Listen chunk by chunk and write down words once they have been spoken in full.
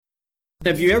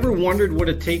Have you ever wondered what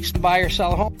it takes to buy or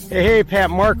sell a home? Hey,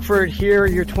 Pat Markford here,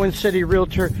 your Twin City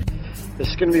Realtor. This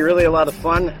is going to be really a lot of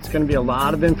fun. It's going to be a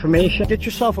lot of information. Get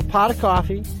yourself a pot of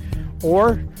coffee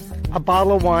or a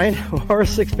bottle of wine or a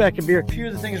six-pack of beer. A few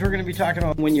of the things we're going to be talking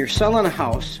about. When you're selling a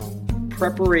house,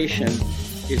 preparation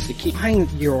is the key. Buying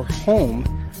your home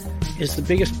is the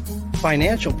biggest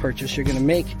financial purchase you're going to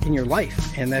make in your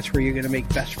life, and that's where you're going to make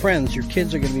best friends. Your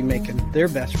kids are going to be making their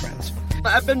best friends.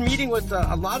 I've been meeting with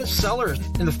a lot of sellers,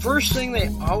 and the first thing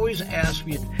they always ask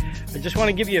me, I just want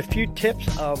to give you a few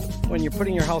tips of when you're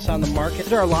putting your house on the market.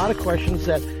 There are a lot of questions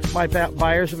that my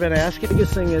buyers have been asking. The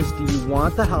biggest thing is, do you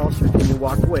want the house or can you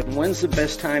walk away? When's the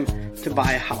best time to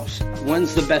buy a house?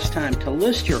 When's the best time to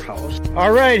list your house?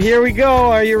 All right, here we go.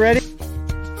 Are you ready?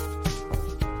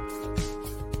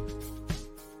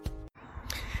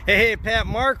 Hey, Pat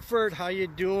Markford, how you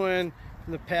doing?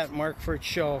 From the Pat Markford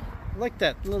Show. I like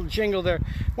that little jingle there.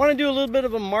 I want to do a little bit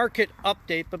of a market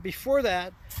update, but before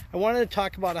that, I wanted to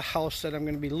talk about a house that I'm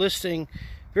going to be listing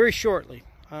very shortly.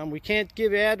 We can't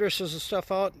give addresses and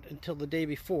stuff out until the day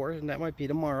before, and that might be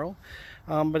tomorrow.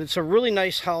 But it's a really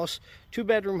nice house,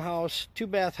 2-bedroom house,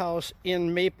 2-bath house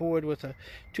in Maplewood with a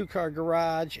 2-car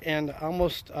garage and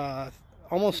almost an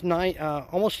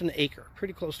acre,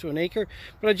 pretty close to an acre.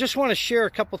 But I just want to share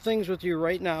a couple things with you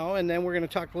right now, and then we're going to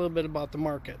talk a little bit about the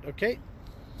market, okay?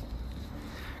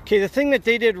 Okay, the thing that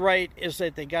they did right is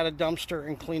that they got a dumpster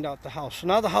and cleaned out the house. So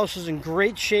now the house is in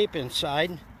great shape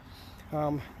inside.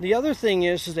 The other thing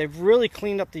is they've really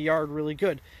cleaned up the yard really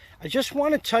good. I just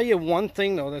want to tell you one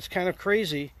thing, though, that's kind of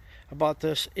crazy about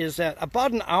this, is that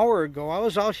about an hour ago, I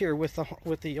was out here with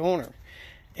the owner,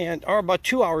 or about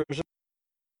 2 hours ago,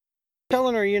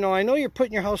 telling her, you know, I know you're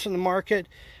putting your house on the market.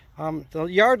 The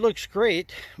yard looks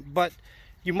great, but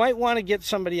you might want to get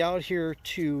somebody out here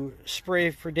to spray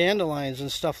for dandelions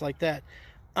and stuff like that.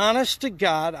 Honest to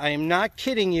God, I am not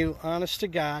kidding you, honest to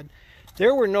God,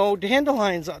 there were no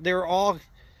dandelions. They were all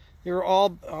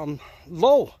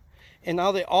low, and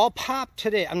now they all popped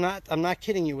today. I'm not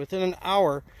kidding you. Within an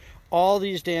hour, all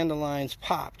these dandelions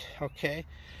popped. Okay,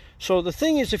 so the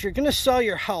thing is, if you're going to sell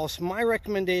your house, my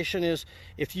recommendation is,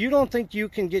 if you don't think you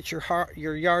can get your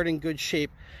yard in good shape,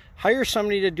 hire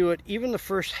somebody to do it even the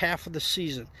first half of the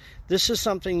season. This is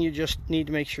something you just need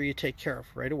to make sure you take care of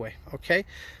right away, okay?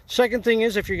 Second thing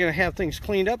is, if you're going to have things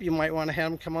cleaned up, you might want to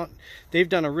have them come out. They've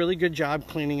done a really good job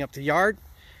cleaning up the yard,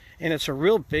 and it's a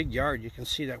real big yard. You can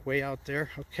see that way out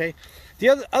there, okay?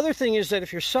 The other thing is that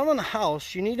if you're selling a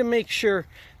house, you need to make sure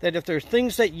that if there are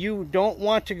things that you don't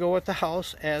want to go with the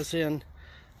house, as in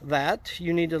that,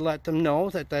 you need to let them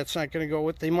know that that's not going to go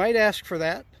with. They might ask for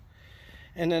that.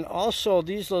 And then also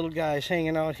these little guys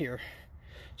hanging out here.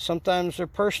 Sometimes they're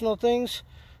personal things,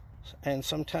 and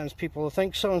sometimes people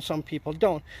think so, and some people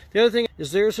don't. The other thing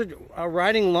is there's a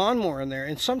riding lawnmower in there,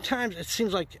 and sometimes it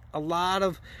seems like a lot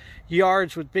of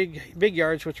yards with big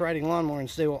yards with riding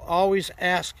lawnmowers, they will always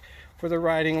ask for the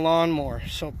riding lawnmower.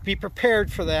 So be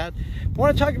prepared for that. I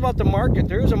want to talk about the market.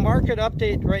 There is a market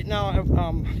update right now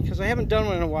because I haven't done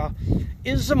one in a while.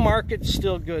 Is the market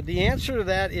still good? The answer to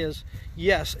that is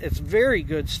yes, it's very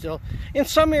good still. In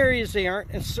some areas they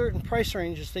aren't. In certain price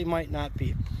ranges they might not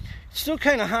be. It's still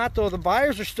kind of hot though. The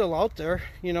buyers are still out there,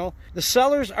 you know. The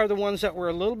sellers are the ones that were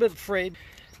a little bit afraid.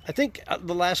 I think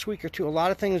the last week or two, a lot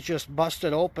of things just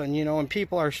busted open, you know, and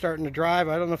people are starting to drive.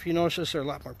 I don't know if you noticed this, there are a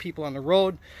lot more people on the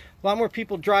road, a lot more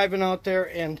people driving out there.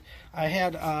 And I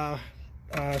had a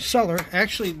seller,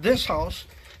 actually this house,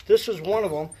 this is one of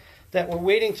them, that were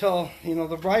waiting till, you know,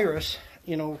 the virus,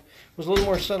 you know, was a little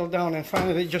more settled down, and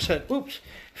finally they just said, oops.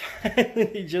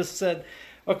 He just said,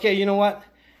 okay, you know what,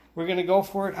 we're going to go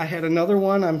for it. I had another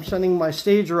one. I'm sending my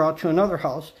stager out to another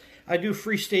house. I do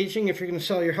free staging. If you're going to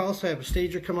sell your house, I have a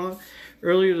stager come out.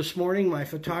 Earlier this morning, my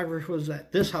photographer was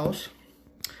at this house.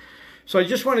 So I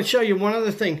just want to show you one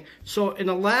other thing. So in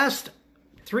the last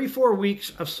 3-4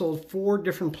 weeks, I've sold 4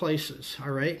 different places,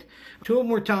 all right? 2 of them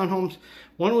were townhomes,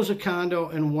 1 was a condo,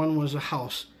 and 1 was a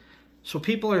house. So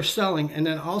people are selling. And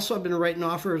then also I've been writing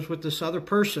offers with this other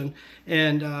person,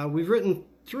 and we've written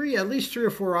at least 3 or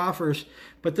 4 offers,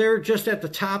 but they're just at the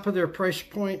top of their price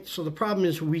point. So the problem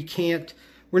is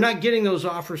we're not getting those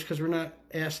offers because we're not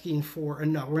asking for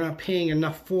enough. We're not paying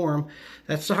enough for them.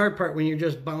 That's the hard part when you're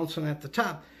just bouncing at the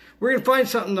top. We're going to find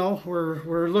something though.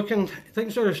 We're looking,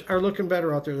 things are looking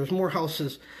better out there. There's more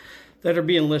houses that are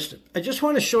being listed. I just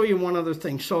want to show you one other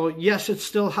thing. So yes, it's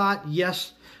still hot.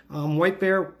 Yes, White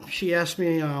Bear, she asked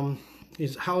me,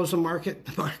 how is the market?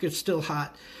 The market's still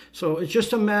hot. So it's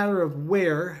just a matter of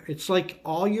where. It's like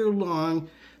all year long,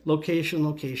 location,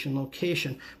 location,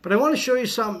 location. But I want to show you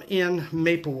something in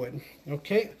Maplewood,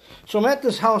 okay? So I'm at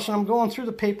this house, and I'm going through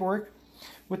the paperwork.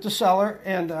 with the seller,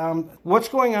 and what's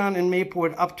going on in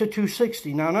Maplewood up to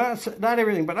 260. Now, not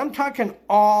everything, but I'm talking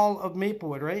all of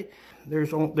Maplewood, right?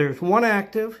 There's one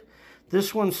active.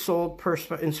 This one's sold per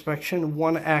inspection,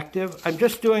 one active. I'm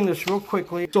just doing this real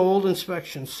quickly. Sold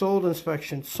inspection, sold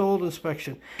inspection, sold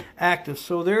inspection, active.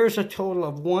 So there's a total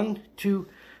of 1, 2,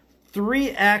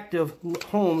 3 active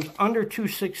homes under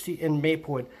 260 in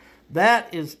Maplewood.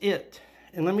 That is it.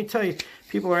 And let me tell you,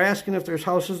 people are asking if there's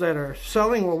houses that are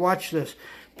selling. Well, watch this.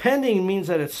 Pending means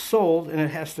that it's sold and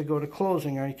it has to go to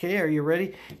closing. Okay, are you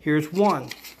ready? Here's one.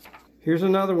 Here's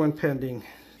another one pending.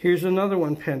 Here's another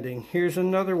one pending. Here's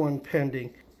another one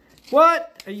pending.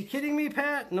 What? Are you kidding me,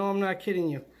 Pat? No, I'm not kidding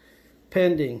you.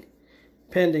 Pending.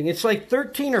 Pending. It's like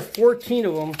 13 or 14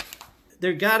 of them.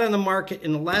 They got on the market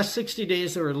in the last 60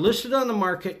 days. They were listed on the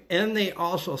market, and they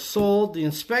also sold. The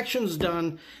inspection's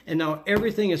done, and now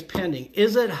everything is pending.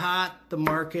 Is it hot? The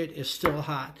market is still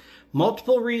hot.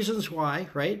 Multiple reasons why,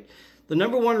 right? The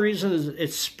number one reason is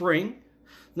it's spring.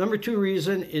 Number two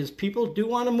reason is people do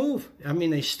want to move. I mean,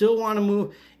 they still want to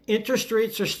move. Interest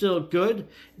rates are still good.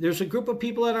 There's a group of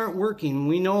people that aren't working.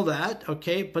 We know that,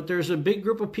 okay? But there's a big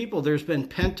group of people. There's been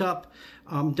pent-up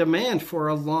demand for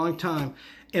a long time.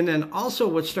 And then also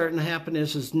what's starting to happen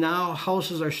is now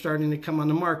houses are starting to come on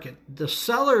the market. The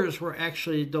sellers were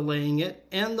actually delaying it,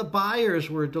 and the buyers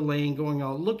were delaying going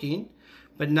out looking.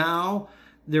 But now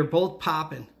they're both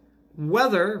popping.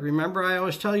 Weather, remember I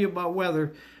always tell you about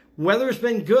weather. Weather's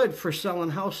been good for selling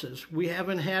houses. We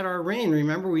haven't had our rain.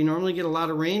 Remember, we normally get a lot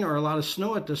of rain or a lot of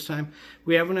snow at this time.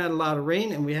 We haven't had a lot of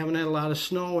rain, and we haven't had a lot of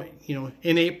snow. You know,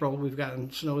 in April, we've gotten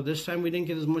snow. This time, we didn't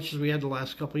get as much as we had the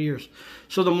last couple of years.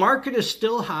 So the market is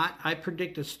still hot. I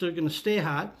predict it's still going to stay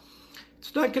hot.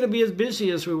 It's not going to be as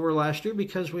busy as we were last year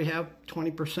because we have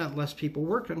 20% less people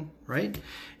working, right?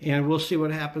 And we'll see what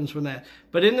happens with that.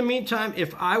 But in the meantime,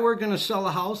 if I were going to sell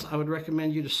a house, I would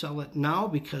recommend you to sell it now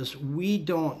because we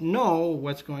don't know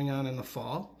what's going on in the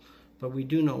fall, but we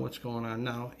do know what's going on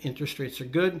now. Interest rates are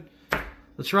good.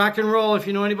 Let's rock and roll. If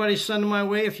you know anybody, send them my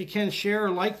way. If you can, share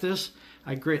or like this,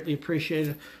 I greatly appreciate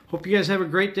it. Hope you guys have a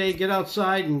great day. Get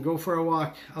outside and go for a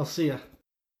walk. I'll see you.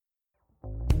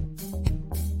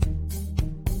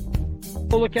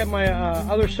 Look at my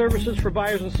other services for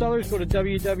buyers and sellers. Go to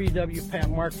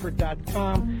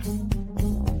www.patmarkford.com.